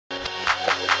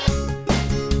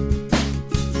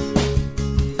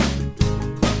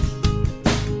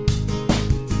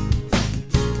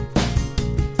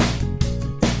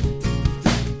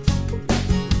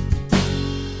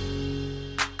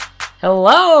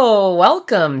Hello!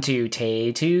 Welcome to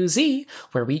Tay to Z,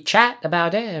 where we chat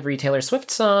about every Taylor Swift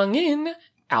song in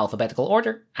alphabetical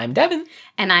order. I'm Devin.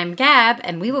 And I'm Gab,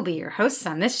 and we will be your hosts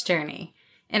on this journey.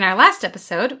 In our last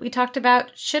episode, we talked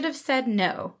about Should Have Said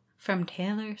No from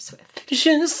Taylor Swift.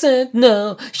 Should have said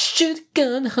no, should have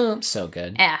gone home. So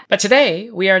good. Yeah. But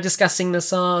today, we are discussing the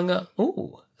song,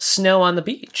 Snow on the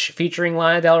Beach, featuring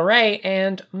Lana Del Rey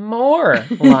and more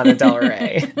Lana Del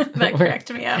Rey. That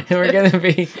cracked me up. We're going to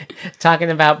be talking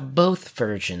about both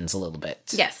versions a little bit.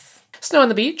 Yes. Snow on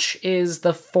the Beach is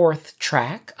the fourth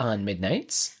track on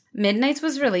Midnights. Midnights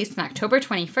was released on October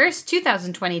 21st,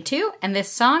 2022, and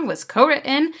this song was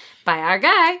co-written by our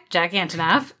guy, Jack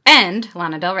Antonoff, and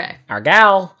Lana Del Rey. Our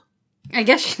gal. I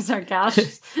guess she's our gal.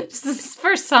 She's this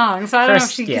first song, so I don't know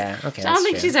if she... Yeah, okay, I don't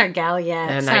think she's our gal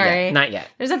yet. Sorry. Not yet.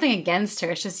 There's nothing against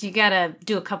her. It's just you gotta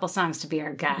do a couple songs to be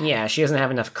our guy. Yeah, she doesn't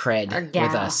have enough cred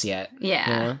with us yet. Yeah.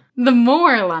 You know? The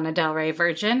more Lana Del Rey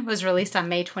version was released on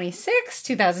May 26,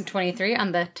 2023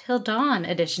 on the Till Dawn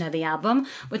edition of the album,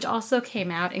 which also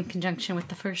came out in conjunction with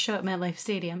the first show at MetLife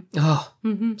Stadium. Oh,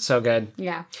 so good.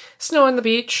 Yeah. Snow on the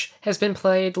Beach has been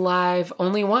played live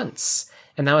only once,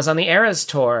 and that was on the Eras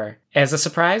tour as a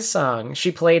surprise song.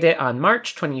 She played it on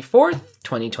March 24th,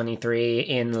 2023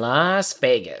 in Las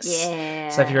Vegas. Yeah.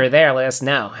 So if you were there, let us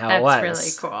know how it was.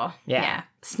 That's really cool. Yeah.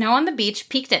 Snow on the Beach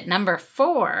peaked at number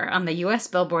 4 on the U.S.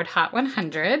 Billboard Hot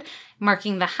 100,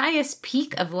 marking the highest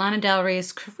peak of Lana Del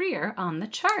Rey's career on the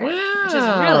chart. Wow, which is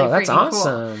really that's freaking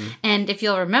awesome. cool. And if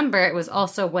you'll remember, it was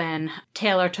also when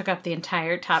Taylor took up the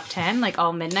entire top 10, like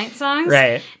all Midnight songs.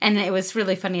 Right. And it was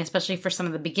really funny, especially for some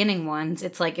of the beginning ones.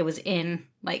 It's like it was in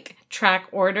like track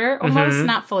order almost,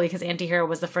 not fully because Antihero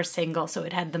was the first single, so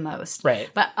it had the most. Right.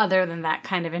 But other than that,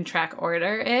 kind of in track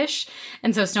order-ish.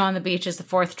 And so Snow on the Beach is the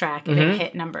fourth track, and it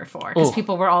hit number 4 because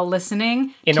people were all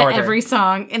listening to order. every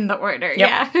song in the order. Yep.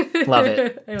 Yeah. Love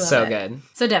it. I love so it. good.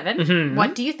 So Devin,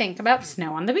 what do you think about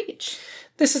Snow on the Beach?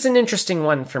 This is an interesting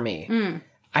one for me.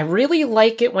 I really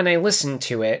like it when I listen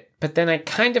to it, but then I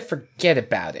kind of forget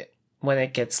about it when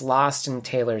it gets lost in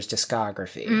Taylor's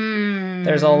discography.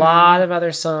 There's a lot of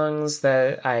other songs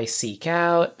that I seek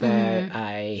out, that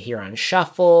I hear on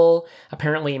shuffle.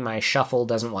 Apparently my shuffle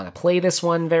doesn't want to play this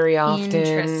one very often.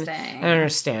 Interesting. I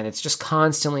understand. It's just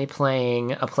constantly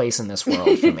playing A Place in This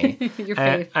World for me. Your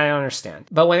fave. I understand.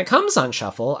 But when it comes on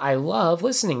shuffle, I love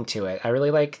listening to it. I really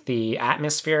like the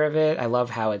atmosphere of it. I love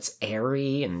how it's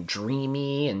airy and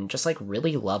dreamy and just like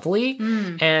really lovely.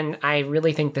 And I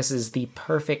really think this is the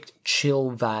perfect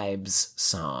chill vibes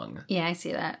song. Yeah, I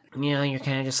see that. You know, you're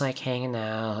kind of just like hanging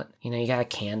out. You know, you got a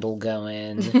candle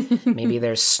going. Maybe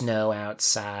there's snow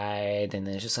outside. And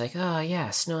then it's just like, oh, yeah,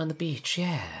 snow on the beach.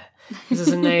 Yeah. This is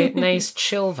a nice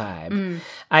chill vibe.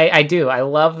 I do. I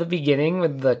love the beginning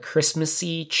with the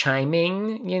Christmassy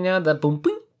chiming, you know, the boom,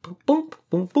 boom, boom, boom,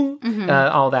 boom, boom.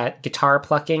 All that guitar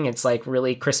plucking. It's like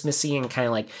really Christmassy and kind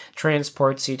of like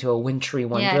transports you to a wintry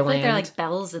wonderland. Yeah, I feel like there are like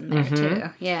bells in there too.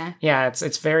 Yeah. Yeah,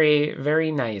 it's very,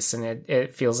 very nice. And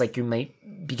it feels like you might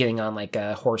be getting on like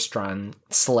a horse-drawn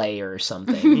sleigh or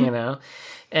something, you know?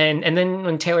 And then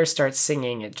when Taylor starts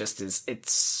singing,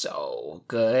 it's so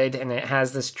good. And it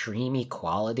has this dreamy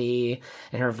quality.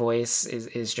 And her voice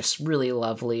is just really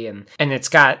lovely. And it's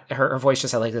got, her voice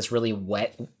just had like this really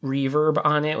wet reverb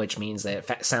on it, which means that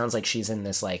it sounds like she's in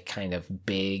this like kind of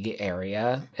big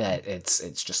area.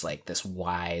 It's just like this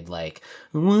wide, like,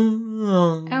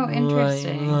 Oh,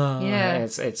 interesting. Yeah.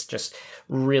 It's just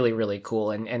really, really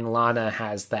cool. And Lana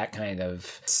has that kind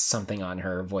of something on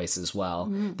her voice as well,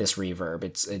 this reverb.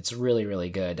 It's really, really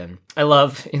good. And I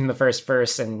love in the first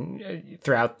verse and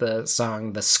throughout the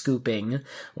song, the scooping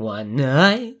one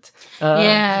night,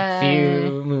 a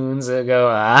few moons ago,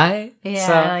 I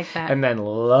like that. And then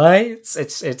lights.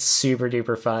 It's super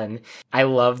duper fun. I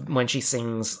love when she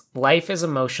sings life is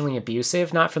emotionally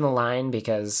abusive, not from the line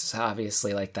because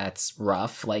obviously like that's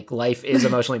rough. Like life is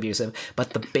emotionally abusive,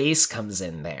 but the bass comes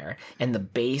in there and the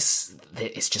bass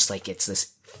is just like, it's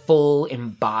this full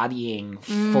embodying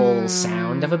full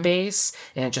sound of a bass,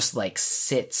 and it just like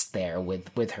sits there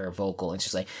with her vocal, and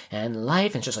she's like, and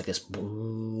life, and it's just like this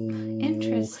boom.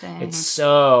 Interesting. It's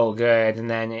so good. And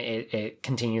then it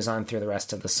continues on through the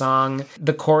rest of the song.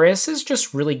 The chorus is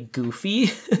just really goofy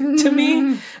to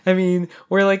me. I mean,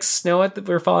 we're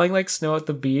falling like snow at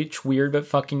the beach, weird but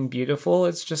fucking beautiful.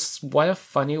 It's just, what a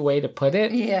funny way to put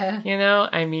it. Yeah. You know,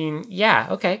 I mean, yeah,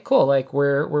 okay, cool. Like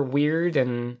we're weird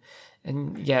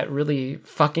and yet really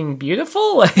fucking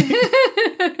beautiful.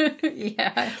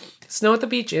 Yeah. Snow at the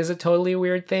beach is a totally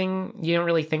weird thing. You don't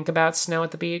really think about snow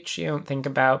at the beach. You don't think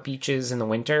about beaches in the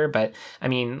winter. But, I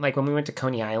mean, like when we went to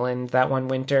Coney Island that one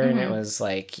winter and it was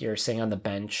like you're sitting on the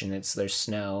bench and there's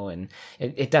snow. And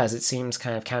it seems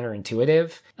kind of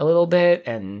counterintuitive a little bit.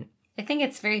 And I think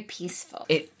it's very peaceful.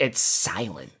 it's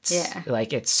silent. Yeah.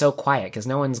 Like it's so quiet because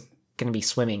no one's going to be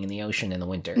swimming in the ocean in the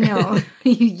winter. No,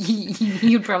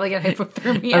 you'd probably get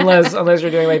hypothermia. unless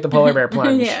you're doing like the polar bear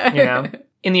plunge, Yeah. you know?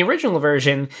 In the original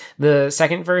version, the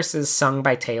second verse is sung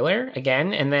by Taylor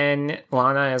again, and then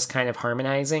Lana is kind of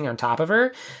harmonizing on top of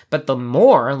her. But the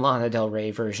more Lana Del Rey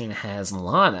version has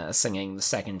Lana singing the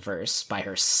second verse by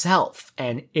herself,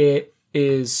 and it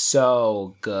is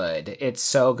so good. It's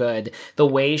so good. The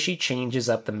way she changes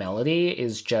up the melody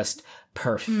is just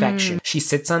perfection. She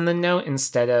sits on the note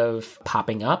instead of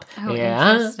popping up. Oh,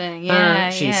 interesting. Yeah,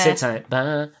 she sits on it.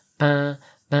 Ba, ba,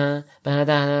 ba, ba,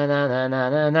 da, da, da, da,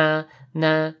 da, da.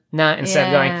 Na na instead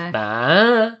of going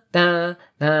da da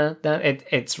da da.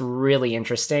 It's really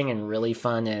interesting and really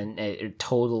fun, and it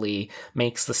totally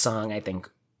makes the song, I think,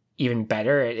 even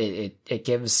better. It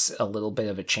gives a little bit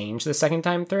of a change the second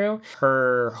time through.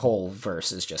 Her whole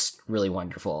verse is just really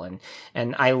wonderful,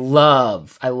 and I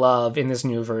love in this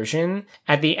new version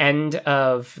at the end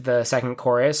of the second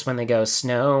chorus when they go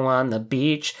snow on the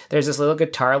beach, there's this little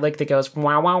guitar lick that goes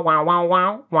wow wow wow wow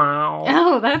wow wow.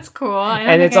 Oh, that's cool.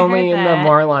 And it's only in the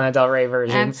more Lana Del Rey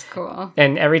version. That's cool.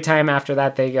 And every time after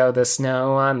that they go the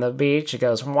snow on the beach, it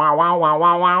goes wow wow wow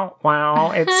wow wow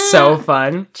wow. It's so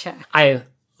fun. I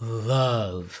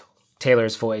love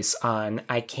Taylor's voice on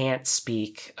I Can't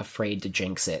Speak, Afraid to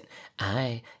Jinx It.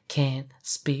 I can't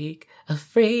speak,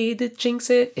 afraid to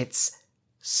jinx it. It's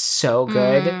so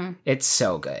good. It's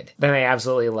so good. Then I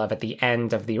absolutely love at the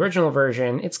end of the original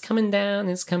version, it's coming down,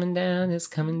 it's coming down, it's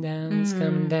coming down, it's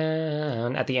coming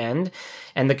down at the end.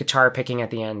 And the guitar picking at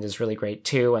the end is really great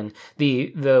too. And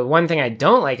the one thing I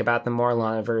don't like about the more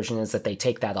Lana version is that they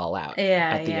take that all out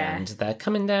at the end. That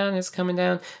coming down is coming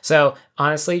down. So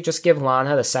honestly, just give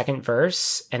Lana the second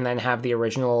verse and then have the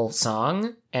original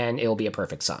song and it'll be a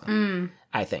perfect song.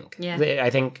 I think. Yeah. I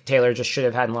think Taylor just should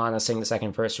have had Lana sing the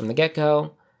second verse from the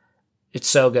get-go. It's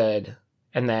so good.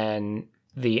 And then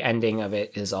the ending of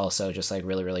it is also just like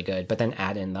really, really good. But then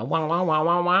add in the wah, wah, wah,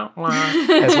 wah, wah, wah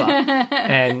as well.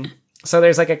 And so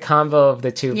there's like a combo of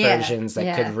the two versions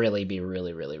that could really be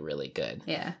really, really, really good.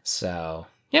 Yeah. So,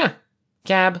 yeah.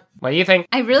 Gab, what do you think?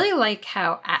 I really like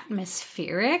how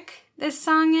atmospheric this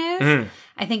song is.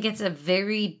 I think it's a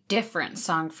very different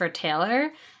song for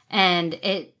Taylor. And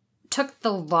it took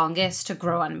the longest to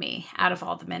grow on me out of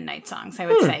all the Midnight songs, I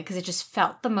would say, because it just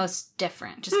felt the most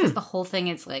different. Just because the whole thing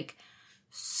is like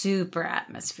super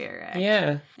atmospheric.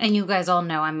 Yeah. And you guys all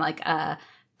know I'm like a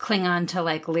cling on to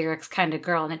like lyrics kind of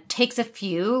girl, and it takes a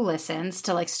few listens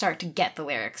to like start to get the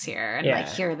lyrics here and like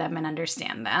hear them and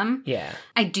understand them. Yeah.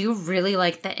 I do really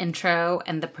like the intro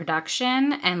and the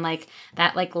production and like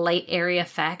that like light airy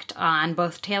effect on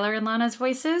both Taylor and Lana's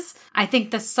voices. I think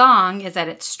the song is at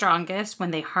its strongest when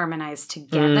they harmonize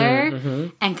together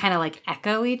and kind of like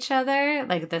echo each other,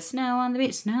 like the snow on the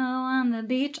beach, snow on the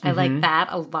beach. I like that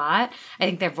a lot. I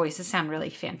think their voices sound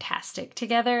really fantastic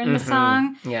together in the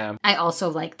song. Yeah. I also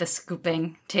like the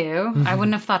scooping too. I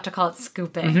wouldn't have thought to call it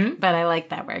scooping, but I like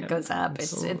that where it goes up.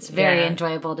 It's very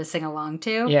enjoyable to sing along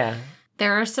to. Yeah.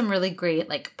 There are some really great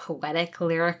like poetic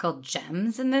lyrical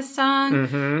gems in this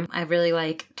song. I really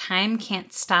like Time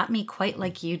Can't Stop Me Quite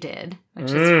Like You Did,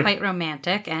 which is quite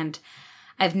romantic, and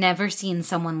I've never seen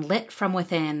someone lit from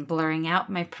within, blurring out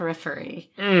my periphery.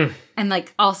 And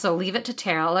like also leave it to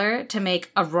Taylor to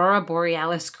make Aurora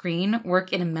Borealis green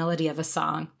work in a melody of a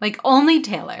song. Like only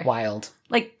Taylor. Wild.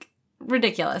 Like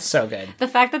ridiculous. So good. The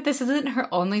fact that this isn't her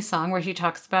only song where she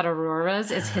talks about auroras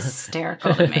is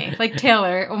hysterical to me. Like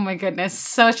Taylor, oh my goodness,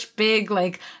 such big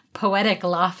like poetic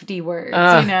lofty words,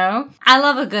 you know? I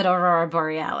love a good Aurora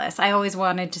Borealis. I always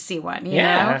wanted to see one, you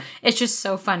know? It's just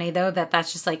so funny though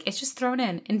that's just like, it's just thrown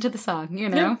into the song, you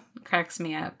know? It cracks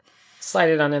me up. Slide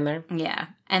it on in there. Yeah.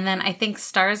 And then I think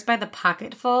Stars by the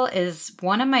Pocketful is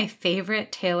one of my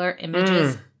favorite Taylor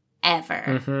images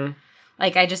ever.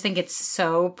 Like, I just think it's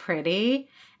so pretty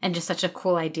and just such a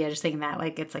cool idea. Just thinking that,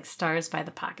 like, it's like Stars by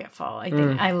the Pocketful. I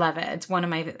think I love it. It's one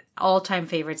of my all-time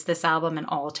favorites, this album and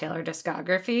all Taylor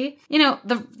discography. You know,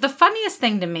 the funniest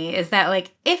thing to me is that,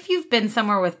 like, if you've been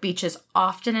somewhere with beaches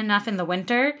often enough in the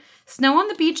winter, snow on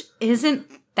the beach isn't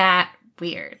that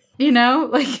weird. You know?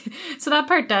 Like, so that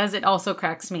part it also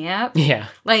cracks me up. Yeah.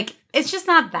 Like, it's just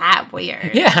not that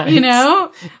weird. Yeah. You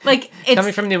know? Like, it's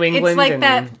coming from New England. It's like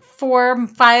that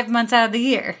 4-5 months out of the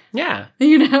year. Yeah.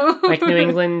 You know? Like New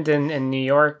England and New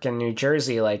York and New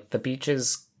Jersey, like the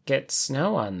beaches get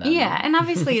snow on them. Yeah, and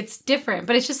obviously it's different,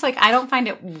 but it's just like, I don't find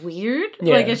it weird.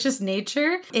 Yeah. Like, it's just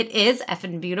nature. It is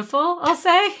effing beautiful, I'll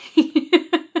say.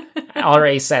 I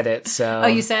already said it, so. Oh,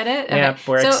 you said it? Okay. Yeah,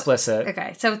 we're explicit.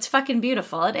 Okay, so it's fucking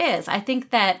beautiful. It is. I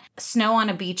think that snow on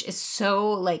a beach is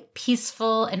so, like,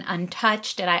 peaceful and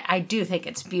untouched, and I do think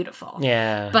it's beautiful.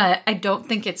 Yeah. But I don't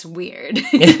think it's weird.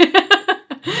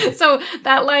 So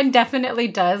that line definitely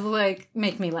does, like,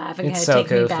 make me laugh and kind of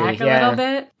take me back a little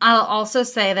bit. I'll also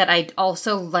say that I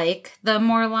also like the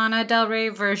more Lana Del Rey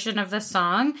version of the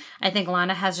song. I think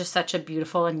Lana has just such a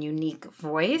beautiful and unique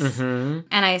voice. Mm-hmm.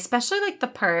 And I especially like the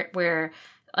part where,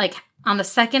 like, on the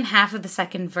second half of the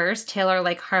second verse, Taylor,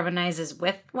 like, harmonizes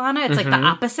with Lana. It's, like, the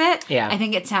opposite. Yeah. I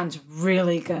think it sounds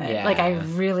really good. Yeah. Like, I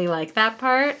really like that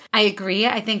part. I agree.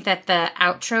 I think that the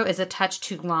outro is a touch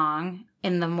too long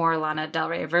in the more Lana Del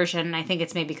Rey version. And I think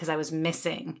it's maybe because I was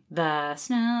missing the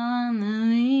snow on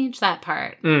the beach, that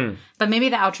part. But maybe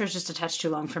the outro is just a touch too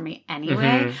long for me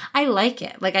anyway. I like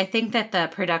it. Like, I think that the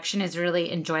production is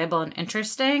really enjoyable and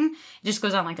interesting. It just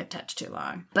goes on like a touch too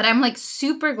long. But I'm, like,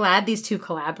 super glad these two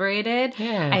collaborated.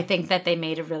 Yeah. I think that they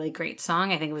made a really great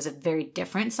song. I think it was a very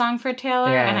different song for Taylor.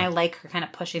 Yeah. And I like her kind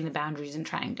of pushing the boundaries and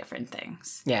trying different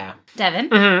things. Yeah.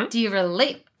 Devin, do you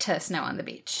relate to Snow on the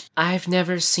Beach? I've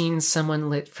never seen someone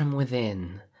lit from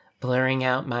within, blurring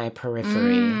out my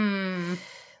periphery.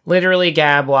 Literally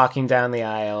Gab walking down the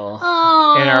aisle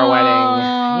in our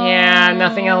wedding. Yeah,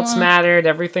 nothing else mattered.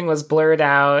 Everything was blurred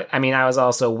out. I mean, I was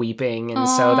also weeping, and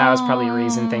so that was probably the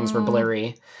reason things were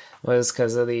blurry, was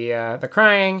because of the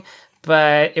crying.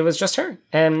 But it was just her,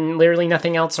 and literally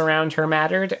nothing else around her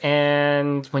mattered.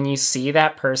 And when you see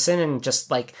that person and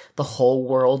just, like, the whole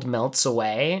world melts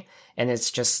away, and it's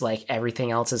just, like,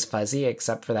 everything else is fuzzy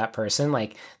except for that person,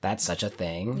 like, that's such a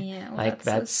thing. Yeah, well, like,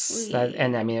 that's so sweet. that,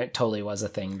 and I mean, it totally was a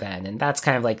thing then. And that's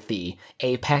kind of like the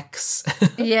apex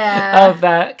Yeah. of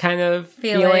that kind of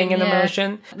feeling and yeah.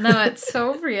 emotion. No, it's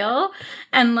so real.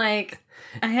 And, like,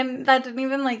 didn't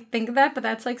even, like, think of that, but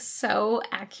that's, like, so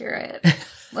accurate.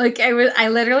 Like, I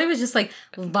literally was just, like,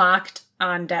 locked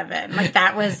on Devin. Like,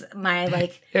 that was my,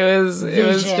 like, It was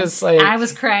just like, I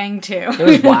was crying too. it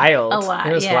was wild. A lot.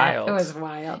 It was wild. It was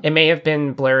wild. It may have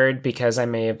been blurred because I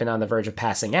may have been on the verge of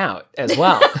passing out as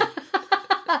well.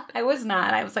 I was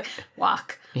not. I was like,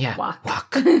 walk. Yeah.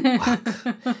 Walk.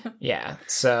 Yeah.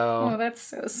 So. Oh, that's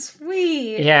so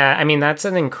sweet. Yeah. I mean, that's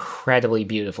an incredibly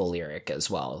beautiful lyric as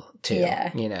well, too.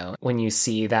 Yeah. You know, when you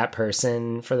see that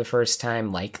person for the first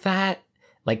time like that,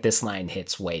 like, this line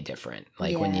hits way different.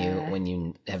 Like, when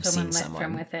you have Someone seen lit someone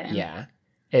from within. Yeah.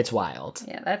 It's wild.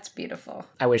 Yeah, that's beautiful.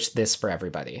 I wish this for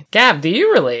everybody. Gab, do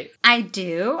you relate? I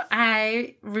do.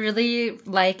 I really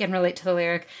like and relate to the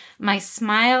lyric, "My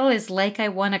smile is like I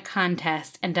won a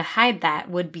contest, and to hide that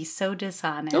would be so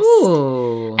dishonest."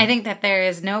 Ooh. I think that there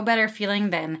is no better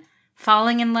feeling than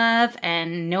falling in love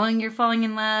and knowing you're falling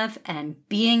in love and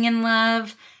being in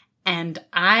love. And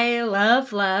I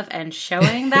love love and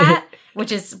showing that,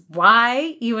 which is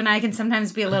why you and I can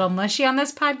sometimes be a little mushy on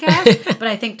this podcast. But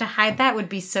I think to hide that would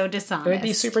be so dishonest. It would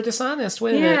be super dishonest,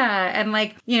 wouldn't it? Yeah. And,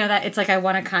 like, you know, that it's like I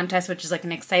won a contest, which is like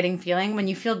an exciting feeling. When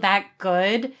you feel that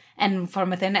good and from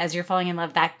within as you're falling in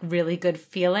love, that really good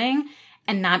feeling,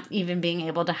 and not even being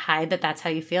able to hide that that's how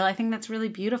you feel, I think that's really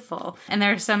beautiful. And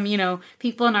there are some, you know,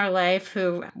 people in our life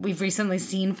who we've recently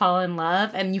seen fall in love,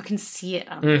 and you can see it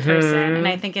on the person. And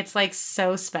I think it's, like,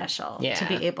 so special to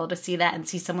be able to see that and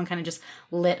see someone kind of just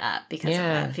lit up because of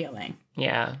that feeling.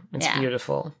 Yeah, it's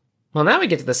beautiful. Well, now we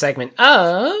get to the segment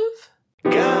of...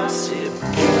 Gossip.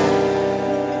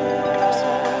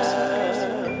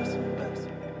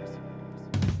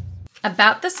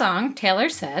 About the song, Taylor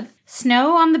said,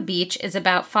 "Snow on the Beach is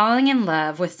about falling in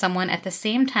love with someone at the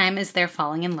same time as they're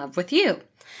falling in love with you.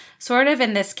 Sort of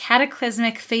in this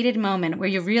cataclysmic, fated moment where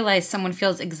you realize someone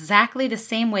feels exactly the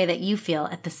same way that you feel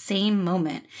at the same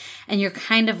moment. And you're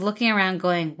kind of looking around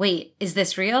going, wait, is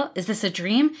this real? Is this a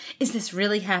dream? Is this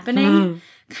really happening?"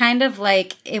 Kind of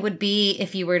like it would be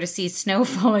if you were to see snow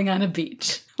falling on a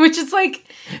beach. Which is like,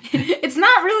 it's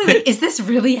not really like, is this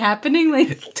really happening?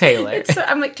 Like, Taylor.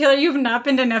 I'm like, Taylor, you have not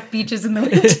been to enough beaches in the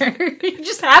winter. You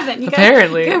just haven't.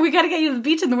 Apparently. We gotta get you to the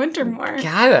beach in the winter more.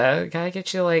 Gotta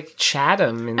get you, like,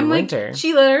 Chatham in the winter.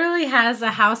 She literally has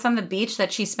a house on the beach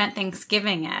that she spent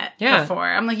Thanksgiving at Yeah. before.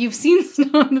 I'm like, you've seen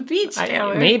snow on the beach,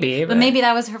 Taylor. Maybe. But maybe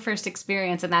that was her first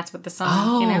experience, and that's what the song,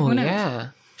 Oh, you know, who knows? yeah.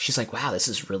 She's like, wow, this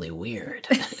is really weird.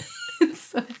 It's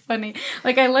so funny.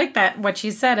 Like, I like that, what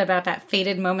she said about that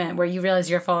fated moment where you realize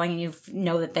you're falling and you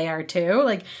know that they are too.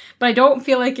 Like, but I don't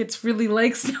feel like it's really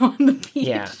like Snow on the Beach.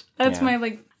 Yeah. That's my,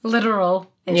 like,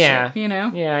 literal issue, you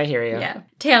know? Yeah, I hear you. Yeah.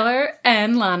 Taylor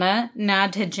and Lana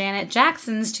nod to Janet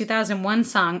Jackson's 2001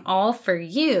 song, All For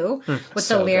You, with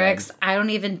so the lyrics, good. I don't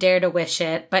even dare to wish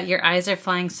it, but your eyes are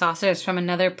flying saucers from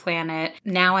another planet.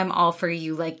 Now I'm all for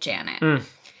you like Janet.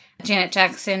 Janet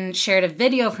Jackson shared a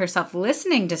video of herself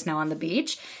listening to Snow on the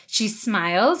Beach. She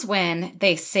smiles when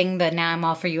they sing the Now I'm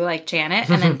All For You like Janet,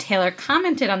 and then Taylor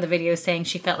commented on the video saying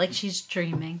she felt like she's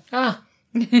dreaming. Ah.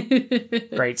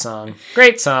 Great song.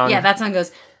 Great song. Yeah, that song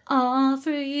goes, all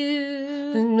for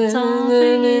you, it's all for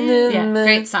you. Yeah,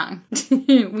 great song.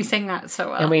 We sang that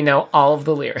so well. And we know all of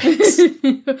the lyrics.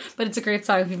 But it's a great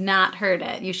song. If you've not heard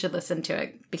it, you should listen to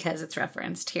it because it's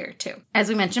referenced here too. As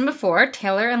we mentioned before,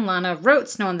 Taylor and Lana wrote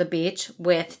Snow on the Beach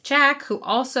with Jack, who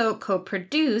also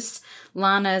co-produced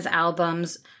Lana's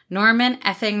albums Norman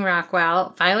Effing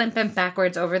Rockwell, Violent Bent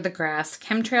Backwards Over the Grass,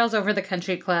 Chemtrails Over the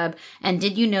Country Club, and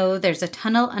Did You Know There's a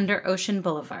Tunnel Under Ocean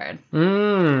Boulevard?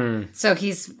 So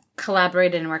he's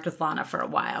collaborated and worked with Lana for a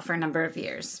while, for a number of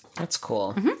years. That's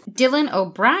cool. Dylan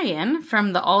O'Brien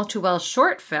from the All Too Well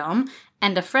short film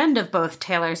and a friend of both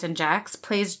Taylor's and Jack's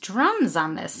plays drums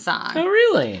on this song. Oh,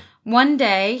 really? One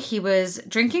day, he was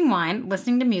drinking wine,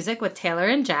 listening to music with Taylor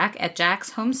and Jack at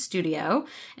Jack's home studio,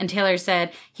 and Taylor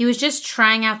said he was just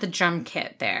trying out the drum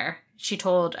kit there. She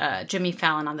told Jimmy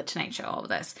Fallon on The Tonight Show all of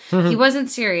this. He wasn't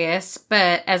serious,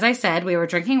 but as I said, we were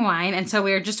drinking wine, and so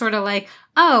we were just sort of like,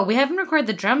 oh, we haven't recorded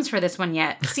the drums for this one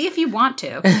yet. See if you want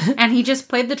to. And he just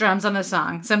played the drums on the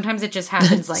song. Sometimes it just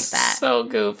happens like that. So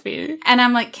goofy. And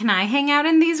I'm like, can I hang out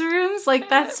in these rooms? Like,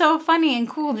 that's so funny and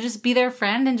cool to just be their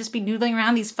friend and just be noodling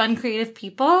around these fun, creative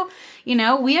people. You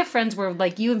know, we have friends where,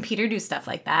 like, you and Peter do stuff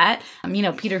like that. You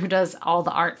know, Peter, who does all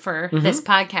the art for this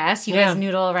podcast, you guys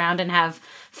noodle around and have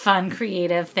fun,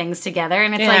 creative things together.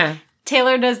 And it's like,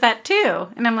 Taylor does that too.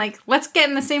 And I'm like, let's get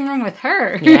in the same room with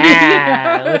her.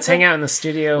 Yeah. You know? Let's hang out in the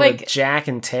studio Like, with Jack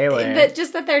and Taylor.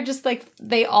 That they're just like,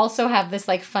 they also have this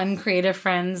like fun, creative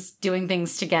friends doing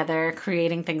things together,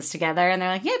 creating things together. And they're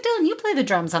like, yeah, Dylan, you play the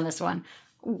drums on this one.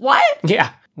 What?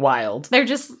 Yeah. Wild. They're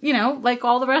just, you know, like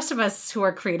all the rest of us who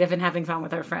are creative and having fun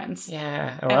with our friends.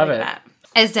 Yeah. I love like it. That.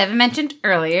 As Devin mentioned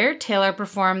earlier, Taylor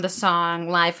performed the song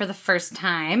live for the first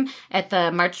time at the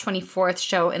March 24th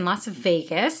show in Las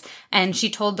Vegas, and she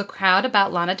told the crowd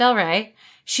about Lana Del Rey.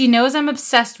 She knows I'm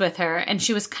obsessed with her, and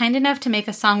she was kind enough to make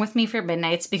a song with me for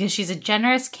Midnights because she's a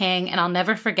generous king, and I'll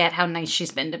never forget how nice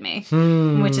she's been to me,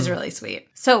 which is really sweet.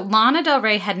 So Lana Del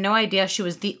Rey had no idea she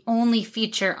was the only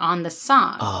feature on the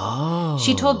song. Oh.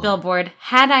 She told Billboard,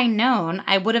 had I known,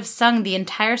 I would have sung the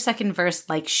entire second verse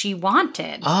like she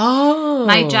wanted. Oh.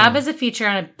 My job as a feature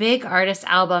on a big artist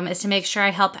album is to make sure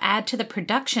I help add to the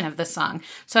production of the song.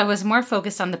 So I was more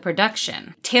focused on the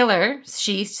production. Taylor,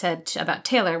 she said about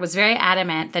Taylor, was very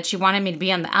adamant that she wanted me to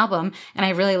be on the album, and I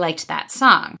really liked that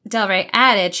song. Del Rey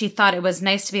added she thought it was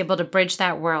nice to be able to bridge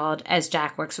that world as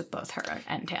Jack works with both her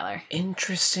and Taylor.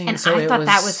 Interesting. And so I thought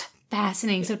that was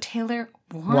fascinating. So Taylor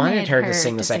wanted her to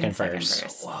sing the second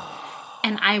verse. Whoa.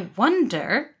 And I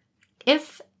wonder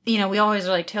if, you know, we always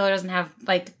are like, Taylor doesn't have,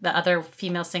 like, the other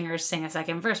female singers sing a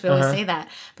second verse. We always say that.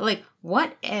 But, like,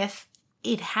 what if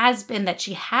it has been that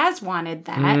she has wanted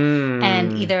that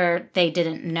and either they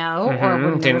didn't know or were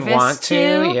nervous didn't want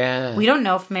to? Yeah. We don't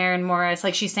know if Maren Morris,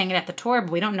 like, she sang it at the tour,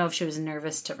 but we don't know if she was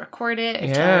nervous to record it,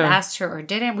 if Taylor asked her or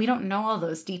didn't. We don't know all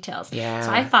those details. Yeah. So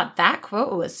I thought that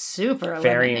quote was super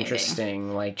Very illuminating.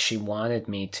 interesting. Like, she wanted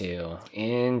me to.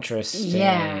 Interesting.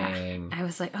 Yeah. I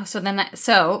was like, oh,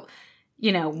 so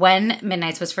you know, when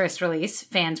Midnights was first released,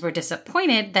 fans were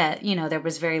disappointed that, you know, there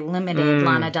was very limited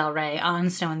Lana Del Rey on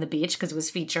Snow on the Beach because it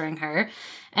was featuring her.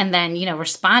 And then, you know,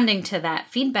 responding to that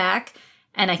feedback,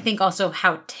 and I think also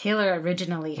how Taylor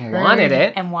originally wanted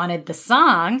it and wanted the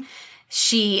song,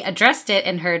 she addressed it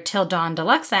in her Till Dawn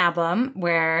Deluxe album,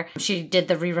 where she did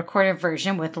the re-recorded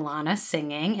version with Lana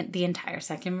singing the entire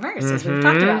second verse, as we've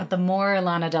talked about, the more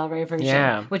Lana Del Rey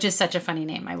version, which is such a funny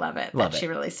name. I love it. She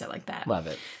released it like that. Love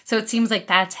it. So it seems like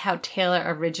that's how Taylor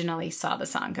originally saw the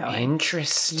song going.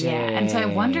 Interesting. Yeah, and so I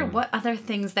wonder what other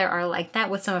things there are like that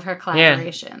with some of her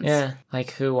collaborations. Yeah,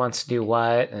 like who wants to do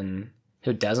what and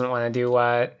who doesn't want to do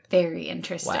what. Very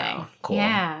interesting. Wow, cool.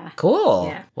 Yeah. Cool.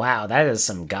 Yeah. Wow, that is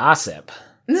some gossip.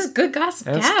 This is good gossip,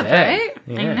 That's gab, good. right?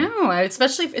 Yeah. I know.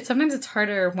 Especially if sometimes it's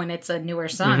harder when it's a newer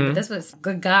song, but this was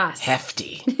good goss.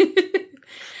 Hefty.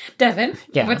 Devin,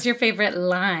 Yeah. what's your favorite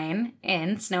line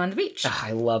in Snow on the Beach?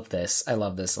 I love this. I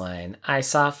love this line. I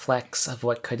saw flecks of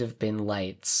what could have been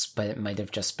lights, but it might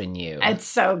have just been you. It's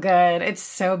so good. It's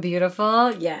so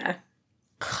beautiful. Yeah.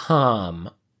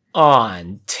 Come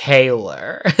on,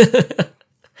 Taylor.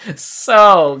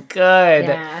 So good.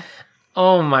 Yeah.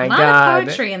 Oh my A lot God. of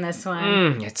poetry in this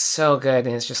one. It's so good.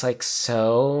 And it's just like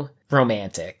so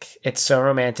romantic. It's so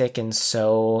romantic and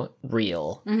so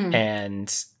real. Mm-hmm.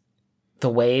 And the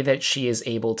way that she is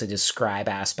able to describe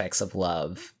aspects of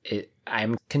love,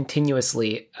 I'm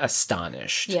continuously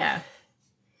astonished Yeah.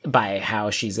 by how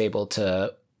she's able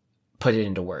to put it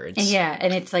into words. Yeah.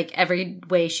 And it's like every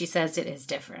way she says it is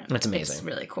different. It's amazing. It's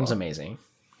really cool. It's amazing.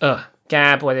 Ugh.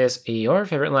 Gab, what is your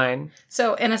favorite line?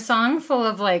 So in a song full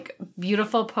of like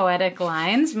beautiful poetic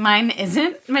lines, mine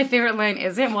isn't. My favorite line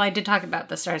isn't. Well, I did talk about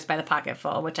the Stars by the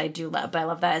Pocketful, which I do love, but I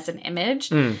love that as an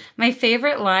image. My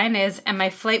favorite line is, and my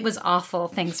flight was awful,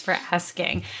 thanks for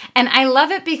asking. And I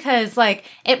love it because like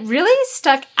it really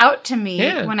stuck out to me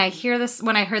when I heard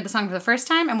the song for the first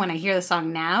time and when I hear the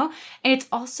song now. And it's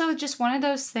also just one of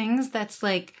those things that's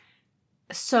like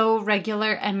so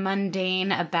regular and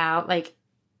mundane about like,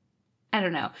 I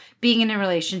don't know, being in a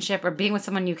relationship or being with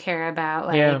someone you care about.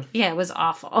 Like, yeah, it was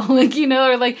awful. Like, you know,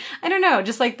 or like, I don't know,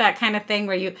 just like that kind of thing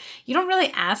where you don't really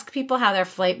ask people how their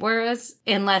flight was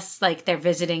unless like they're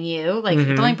visiting you. Like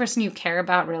the only person you care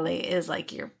about really is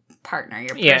like your partner,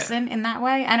 your person in that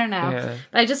way. I don't know. Yeah.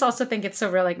 But I just also think it's so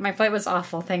real. Like my flight was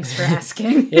awful. Thanks for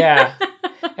asking. Yeah.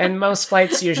 And most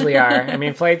flights usually are. I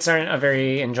mean, flights aren't a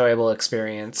very enjoyable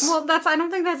experience. Well, I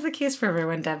don't think that's the case for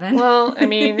everyone, Devin. Well, I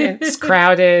mean, it's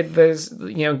crowded. There's,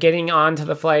 getting onto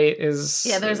the flight is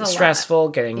there's stressful.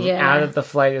 Getting out of the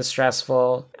flight is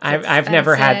stressful. I've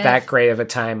never had that great of a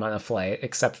time on a flight,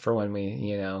 except for when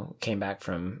we, came back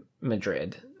from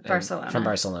Madrid. From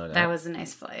Barcelona. That was a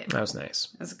nice flight. That was nice.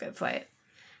 It was a good flight.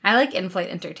 I like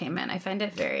in-flight entertainment. I find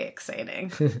it very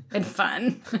exciting and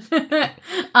fun.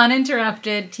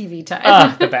 Uninterrupted TV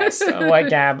time. The best. What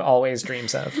Gab always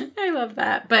dreams of. I love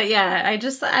that. But yeah, I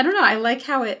don't know. I like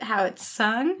how it's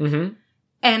sung. Mm-hmm.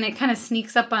 And it kind of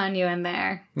sneaks up on you in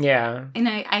there. Yeah. And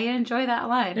I enjoy that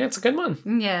line. Yeah, it's a good one.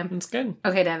 Yeah. It's good.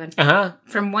 Okay, Devin. Uh-huh.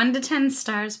 From 1 to 10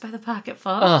 stars by the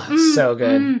Pocketful. Oh, so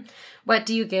good. What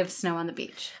do you give Snow on the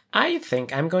Beach? I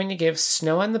think I'm going to give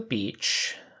Snow on the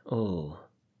Beach. Ooh.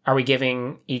 Are we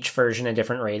giving each version a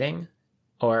different rating?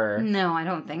 Or no, I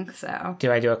don't think so.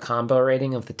 Do I do a combo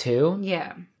rating of the two?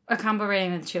 Yeah. A combo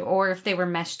rating of the two. Or if they were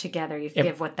meshed together, you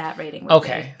give what that rating would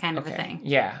be. Kind of a thing.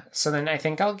 Yeah. So then I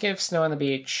think I'll give Snow on the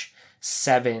Beach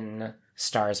 7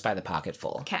 stars by the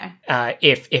Pocketful. Okay.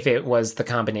 If it was the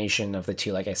combination of the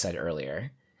two, like I said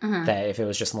earlier. That if it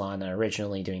was just Lana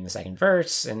originally doing the second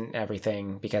verse and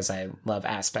everything, because I love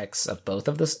aspects of both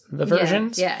of the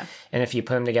versions. Yeah. And if you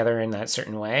put them together in that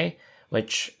certain way,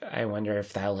 which I wonder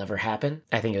if that'll ever happen,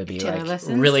 I think it would be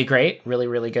really great, really,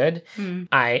 really good.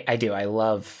 I do. I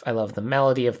love the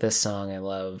melody of this song. I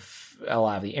love a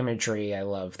lot of the imagery. I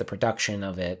love the production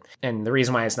of it. And the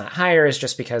reason why it's not higher is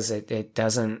just because it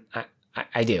doesn't...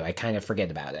 I do. I kind of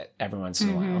forget about it every once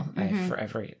in a while.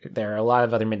 There are a lot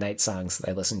of other Midnight songs that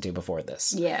I listened to before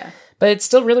this. Yeah. But it's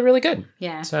still really, really good.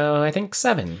 Yeah. So I think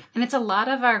 7. And it's a lot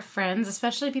of our friends,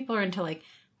 especially people who are into like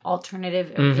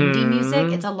alternative or indie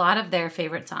music. It's a lot of their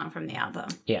favorite song from the album.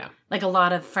 Yeah. Like a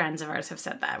lot of friends of ours have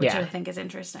said that, which I think is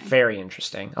interesting. Very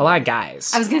interesting. A lot of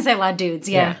guys. I was going to say a lot of dudes.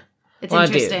 Yeah. It's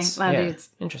interesting. A lot of dudes.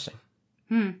 Interesting.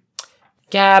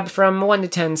 Gab, from 1 to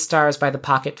 10 stars by the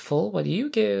Pocketful, what do you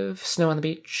give Snow on the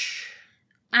Beach?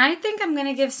 I think I'm going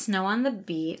to give Snow on the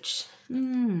Beach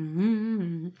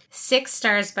 6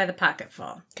 stars by the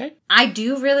Pocketful. Okay. I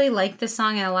do really like the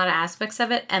song and a lot of aspects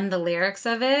of it and the lyrics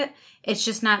of it. It's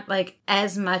just not like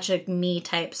as much a me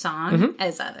type song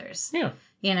as others. Yeah.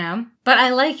 But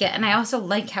I like it. And I also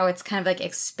like how it's kind of like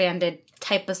expanded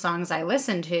type of songs I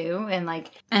listen to and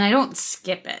I don't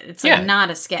skip it. It's like not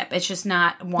a skip. It's just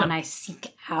not one I seek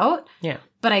out. Yeah.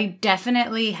 But I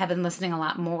definitely have been listening a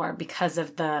lot more because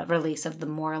of the release of the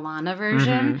more Lana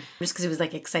version. Just because it was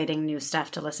like exciting new stuff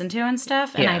to listen to and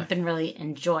stuff. And I've been really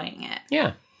enjoying it.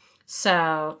 Yeah.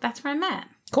 So that's where I'm at.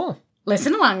 Cool.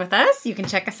 Listen along with us. You can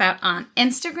check us out on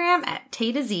Instagram at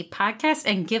Tay to Z Podcast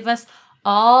and give us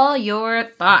all your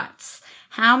thoughts.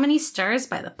 How many stars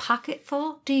by the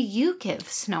Pocketful do you give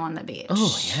Snow on the Beach?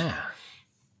 Oh, yeah.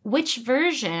 Which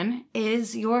version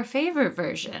is your favorite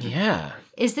version? Yeah.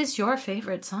 Is this your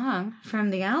favorite song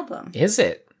from the album? Is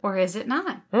it? Or is it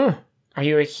not? Are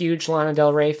you a huge Lana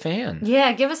Del Rey fan?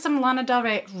 Yeah, give us some Lana Del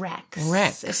Rey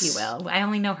Rex, if you will. I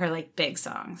only know her big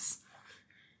songs.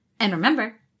 And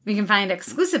remember, You can find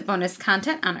exclusive bonus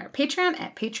content on our Patreon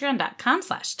at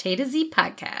patreon.com/TaToZ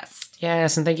podcast.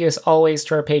 Yes, and thank you as always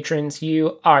to our patrons.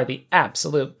 You are the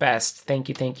absolute best. Thank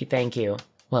you, thank you, thank you.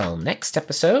 Well, next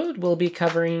episode, we'll be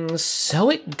covering So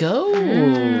It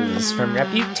Goes from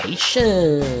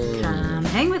Reputation. Come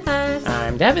hang with us.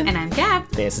 I'm Devin. And I'm Gab.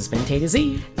 This has been Tay to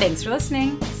Z. Thanks for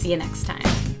listening. See you next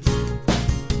time.